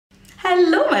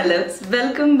Hello my loves,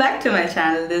 welcome back to my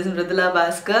channel. This is Mridula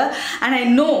Bhaskar and I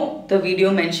know the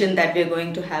video mentioned that we're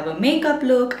going to have a makeup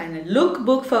look and a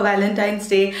lookbook for Valentine's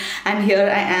Day, and here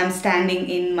I am standing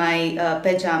in my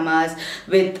pajamas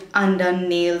with undone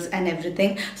nails and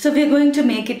everything. So we're going to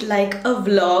make it like a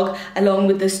vlog along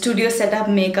with the studio setup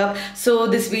makeup. So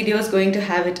this video is going to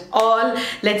have it all.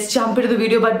 Let's jump into the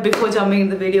video, but before jumping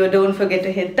into the video, don't forget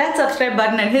to hit that subscribe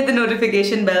button and hit the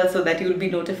notification bell so that you'll be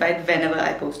notified whenever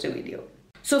I post a video.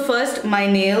 So first, my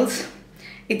nails,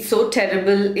 it's so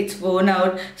terrible, it's worn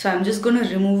out, so I'm just gonna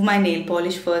remove my nail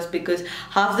polish first, because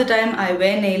half the time I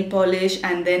wear nail polish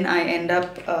and then I end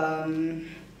up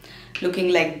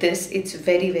looking like this. It's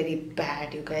very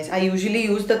bad, you guys. I usually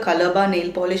use the Color Bar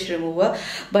nail polish remover,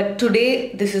 but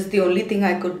today this is the only thing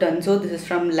I could done. So this is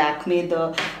from Lakme,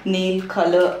 the nail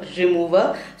color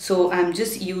remover. So I'm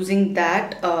just using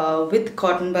that with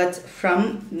cotton buds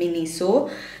from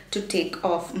Miniso to take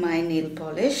off my nail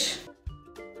polish.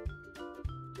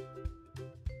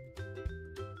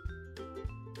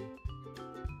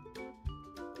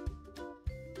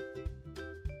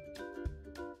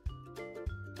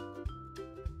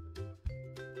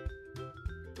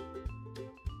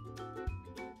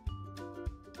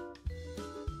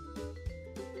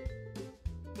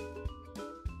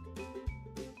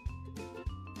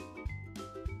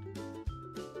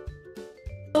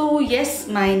 So yes,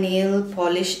 my nail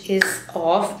polish is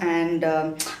off and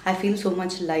I feel so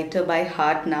much lighter by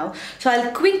heart now. So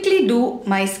I'll quickly do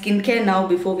my skincare now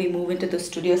before we move into the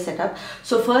studio setup.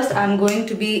 So first I'm going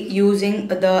to be using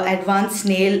the Advanced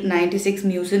Nail 96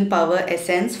 Mucin Power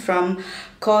Essence from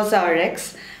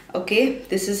CosRx. Okay,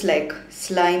 this is like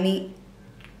slimy.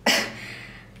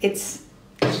 It's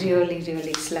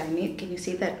really slimy. Can you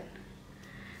see that?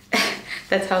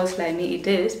 That's how slimy it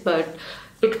is, but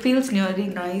it feels really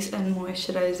nice and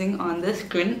moisturizing on the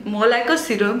skin, more like a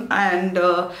serum, and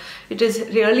it has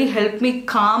really helped me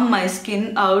calm my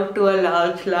skin out to a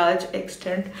large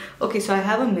extent. Okay, so I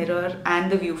have a mirror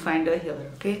and the viewfinder here.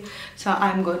 Okay, so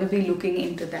I'm going to be looking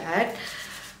into that.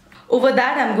 Over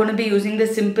that, I'm going to be using the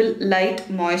Simple Light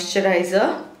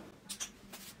Moisturizer.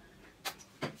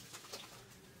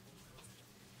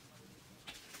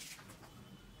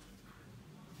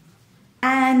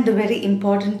 And the very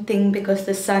important thing, because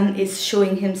the sun is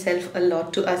showing himself a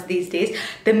lot to us these days,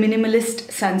 the Minimalist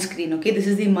sunscreen. Okay, this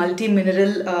is the multi-vitamin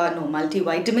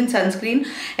sunscreen,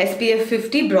 SPF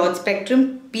 50, broad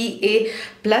spectrum, PA++++.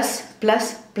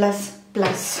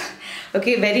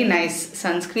 Okay, very nice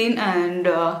sunscreen and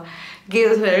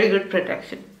gives very good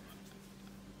protection.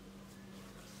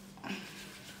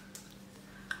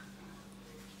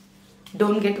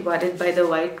 Don't get worried by the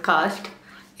white cast.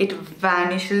 It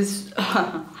vanishes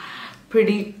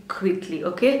pretty quickly.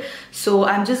 Okay, so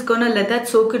I'm just gonna let that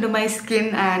soak into my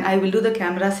skin and I will do the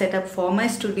camera setup for my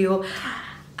studio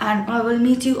and I will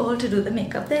meet you all to do the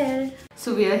makeup there.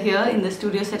 So we are here in the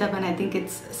studio setup and I think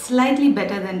it's slightly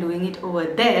better than doing it over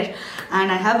there,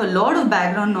 and I have a lot of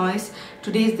background noise.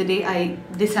 Today is the day I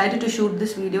decided to shoot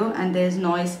this video and there's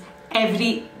noise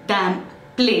every damn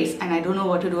place and I don't know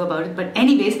what to do about it, but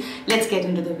anyways, let's get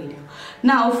into the video.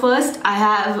 Now first, I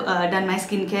have done my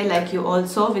skincare like you all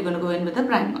saw. We're going to go in with a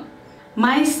primer.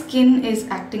 My skin is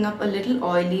acting up a little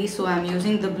oily, so I'm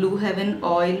using the Blue Heaven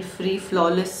Oil Free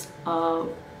Flawless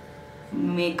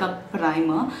Makeup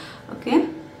Primer. Okay,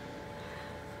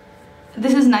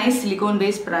 this is nice silicone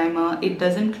based primer. It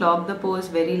doesn't clog the pores,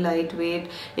 very lightweight.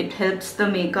 It helps the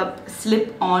makeup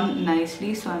slip on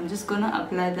nicely, so I'm just gonna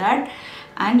apply that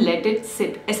and let it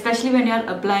sit. Especially when you're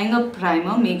applying a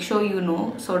primer, make sure you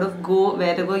know, sort of go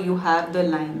wherever you have the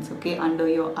lines, okay, under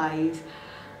your eyes,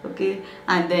 okay,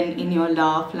 and then in your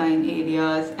laugh line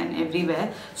areas and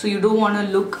everywhere. So you don't want to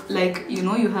look like, you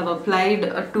know, you have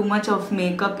applied too much of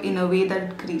makeup in a way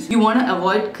that creases. You want to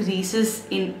avoid creases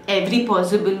in every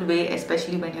possible way,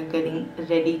 especially when you're getting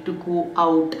ready to go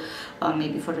out,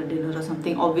 maybe for a dinner or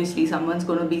something. Obviously someone's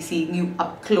going to be seeing you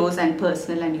up close and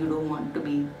personal and you don't want to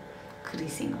be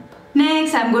creasing up.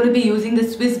 Next, I'm going to be using the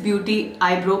Swiss Beauty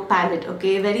eyebrow palette.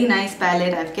 Okay, very nice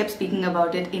palette. I've kept speaking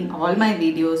about it in all my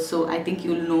videos, so I think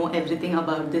you'll know everything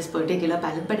about this particular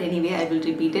palette, but anyway, I will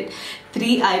repeat it.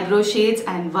 3 eyebrow shades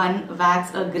and 1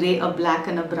 wax, a grey, a black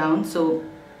and a brown. So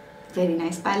very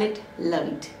nice palette, love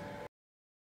it.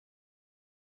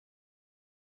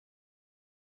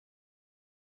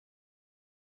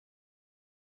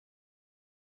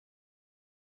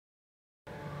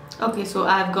 Okay, so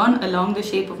I've gone along the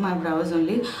shape of my brows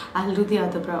only. I'll do the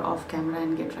other brow off camera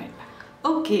and get right back.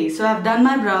 Okay, so I've done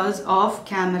my brows off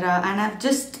camera and I've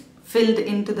just filled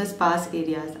into the sparse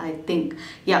areas, I think.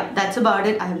 Yeah, that's about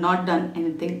it. I have not done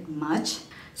anything much.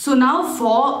 So now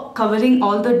for covering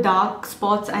all the dark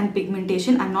spots and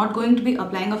pigmentation, I'm not going to be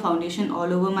applying a foundation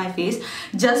all over my face,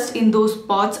 just in those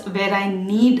spots where I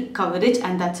need coverage,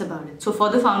 and that's about it. So for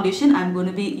the foundation, I'm going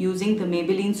to be using the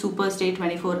Maybelline Superstay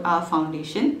 24-Hour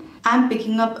Foundation. I'm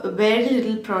picking up very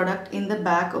little product in the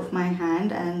back of my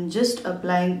hand and just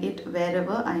applying it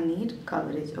wherever I need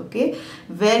coverage, okay?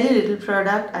 Very little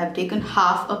product. I've taken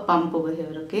half a pump over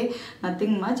here, okay?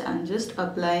 Nothing much. I'm just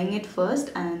applying it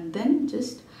first and then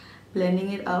just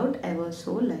blending it out ever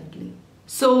so lightly.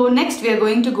 So next we are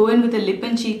going to go in with a lip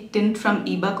and cheek tint from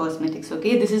Iba Cosmetics,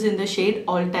 okay? This is in the shade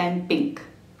All Time Pink.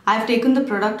 I've taken the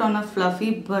product on a fluffy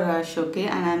brush, okay,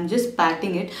 and I'm just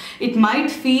patting it. It might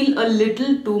feel a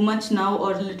little too much now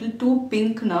or a little too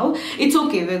pink now. It's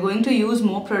okay, we're going to use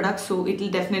more product, so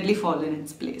it'll definitely fall in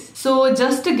its place. So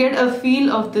just to get a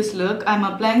feel of this look, I'm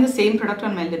applying the same product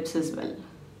on my lips as well.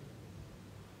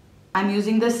 I'm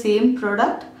using the same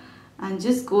product and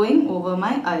just going over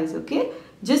my eyes, okay?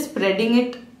 Just spreading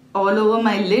it all over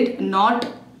my lid,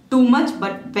 not too much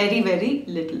but very, very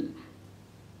little.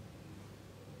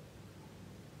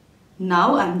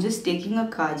 Now I'm just taking a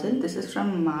Kajal. This is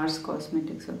from Mars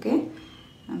Cosmetics, okay?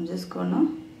 I'm just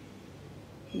gonna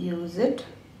use it.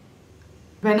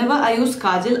 Whenever I use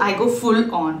Kajal, I go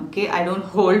full on, okay? I don't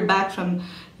hold back from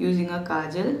using a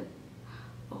Kajal.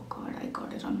 Oh God, I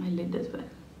got it on my lid as well.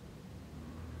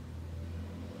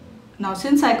 Now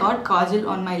since I got Kajal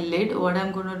on my lid, what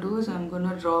I'm gonna do is I'm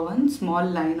gonna draw one small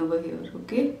line over here,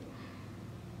 okay?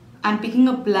 I'm picking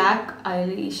a black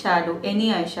eyeshadow, any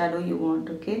eyeshadow you want,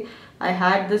 okay? I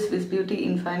had this Swiss Beauty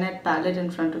Infinite palette in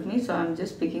front of me, so I'm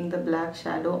just picking the black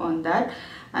shadow on that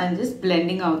and just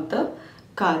blending out the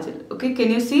Kajal, okay? Can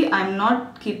you see? I'm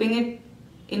not keeping it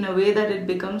in a way that it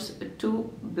becomes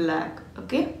too black,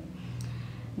 okay?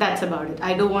 That's about it.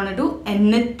 I don't want to do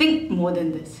anything more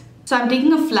than this. So I'm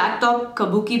taking a flat top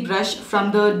kabuki brush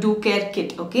from the Do Care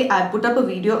kit, okay? I put up a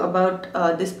video about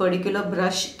this particular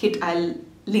brush kit. I'll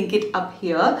link it up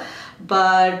here,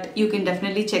 but you can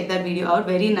definitely check that video out.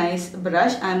 Very nice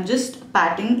brush. I'm just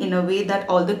patting in a way that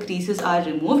all the creases are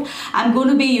removed. I'm going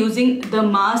to be using the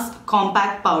Mars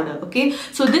compact powder, okay?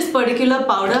 So this particular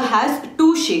powder has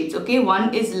two shades, okay?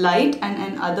 One is light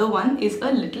and another one is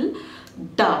a little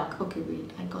dark. Okay,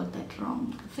 wait, I got that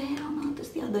wrong. Where on earth is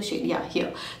the other shade? Yeah,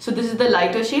 here. So this is the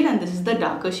lighter shade and this is the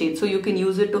darker shade. So you can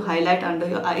use it to highlight under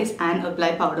your eyes and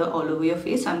apply powder all over your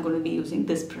face. I'm going to be using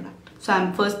this product. So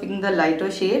I'm first picking the lighter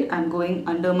shade. I'm going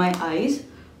under my eyes,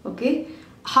 okay?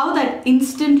 How that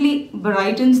instantly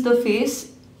brightens the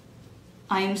face.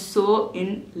 I am so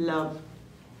in love.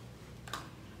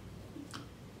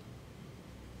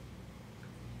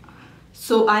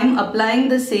 So I'm applying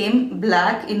the same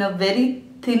black in a very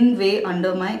thin way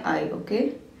under my eye,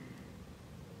 okay?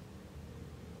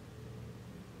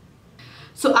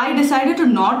 So I decided to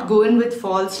not go in with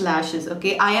false lashes,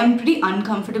 okay? I am pretty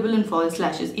uncomfortable in false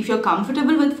lashes. If you're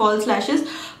comfortable with false lashes,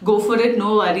 go for it,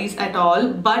 no worries at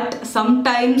all. But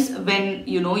sometimes when,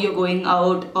 you know, you're going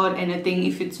out or anything,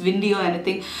 if it's windy or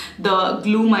anything, the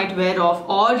glue might wear off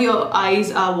or your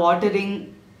eyes are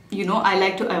watering. You know, I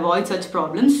like to avoid such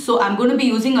problems. So I'm going to be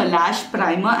using a lash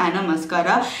primer and a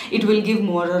mascara. It will give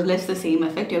more or less the same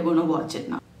effect. You're going to watch it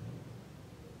now.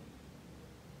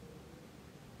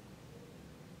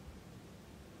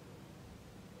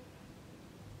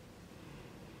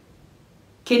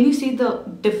 Can you see the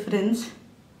difference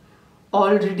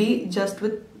already just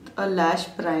with a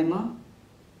lash primer?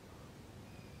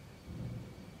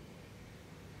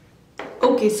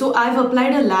 Okay, so I've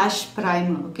applied a lash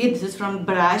primer, okay? This is from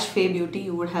Brash Beauty.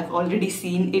 You would have already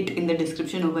seen it in the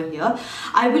description over here.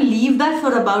 I will leave that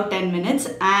for about 10 minutes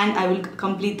and I will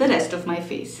complete the rest of my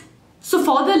face. So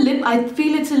for the lip, I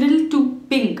feel it's a little too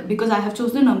pink because I have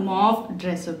chosen a mauve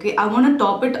dress, okay? I want to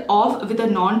top it off with a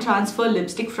non-transfer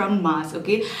lipstick from Mars,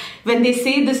 okay? When they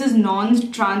say this is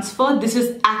non-transfer, this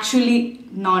is actually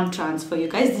non-transfer, you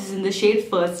guys. This is in the shade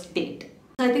First Date.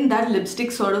 I think that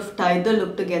lipstick sort of tied the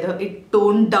look together. It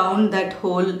toned down that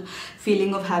whole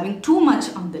feeling of having too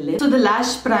much on the lip. So the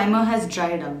lash primer has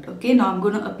dried out, okay? Now I'm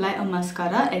going to apply a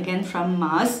mascara again from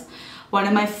Mars. One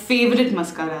of my favorite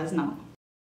mascaras now.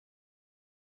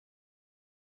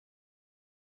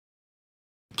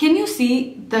 Can you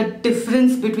see the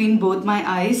difference between both my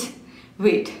eyes?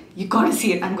 Wait, you gotta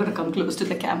see it. I'm gonna come close to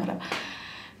the camera.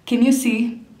 Can you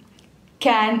see?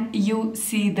 Can you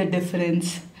see the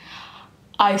difference?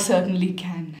 I certainly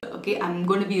can. Okay, I'm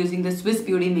going to be using the Swiss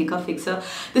Beauty Makeup Fixer.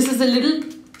 This is a little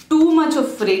too much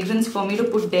of fragrance for me to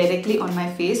put directly on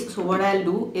my face. So what I'll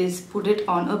do is put it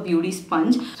on a beauty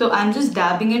sponge. So I'm just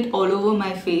dabbing it all over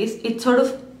my face. It sort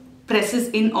of presses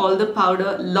in all the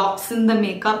powder, locks in the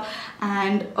makeup,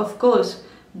 and of course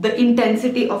the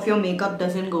intensity of your makeup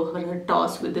doesn't go for a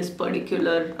toss with this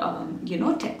particular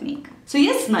technique. So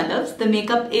yes, my loves, the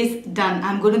makeup is done.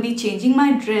 I'm going to be changing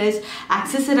my dress,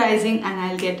 accessorizing, and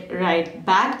I'll get right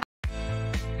back.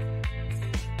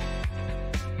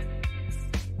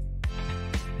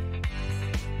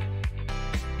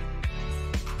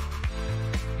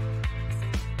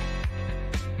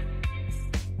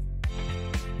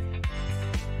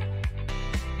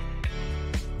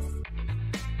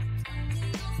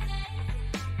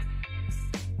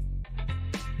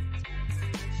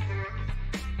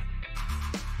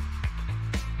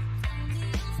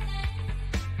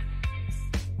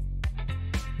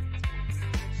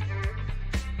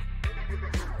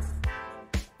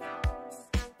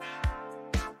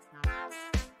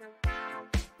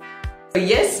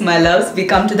 Yes, my loves, we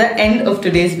come to the end of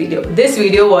today's video. This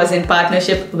video was in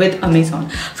partnership with Amazon.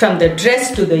 From the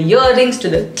dress to the earrings to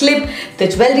the clip, the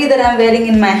jewelry that I'm wearing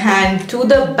in my hand, to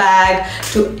the bag,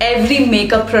 to every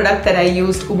makeup product that I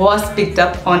used was picked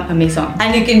up on Amazon.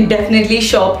 And you can definitely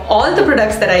shop all the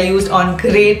products that I used on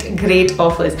great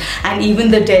offers. And even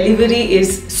the delivery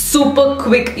is super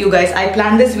quick, you guys. I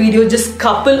planned this video just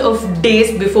couple of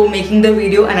days before making the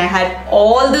video, and I had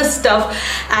all the stuff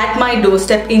at my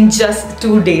doorstep in just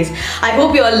 2 days. I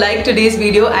hope you all liked today's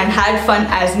video and had fun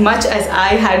as much as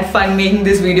I had fun making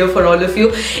this video for all of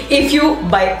you. If you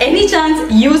by any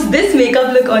chance use this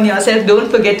makeup look on yourself, don't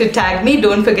forget to tag me.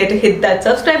 Don't forget to hit that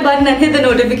subscribe button and hit the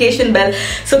notification bell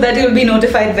so that you'll be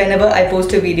notified whenever I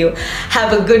post a video.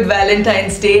 Have a good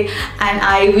Valentine's Day, and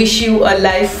I wish you a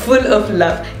life full of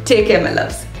love. Take care, my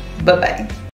loves. Bye-bye.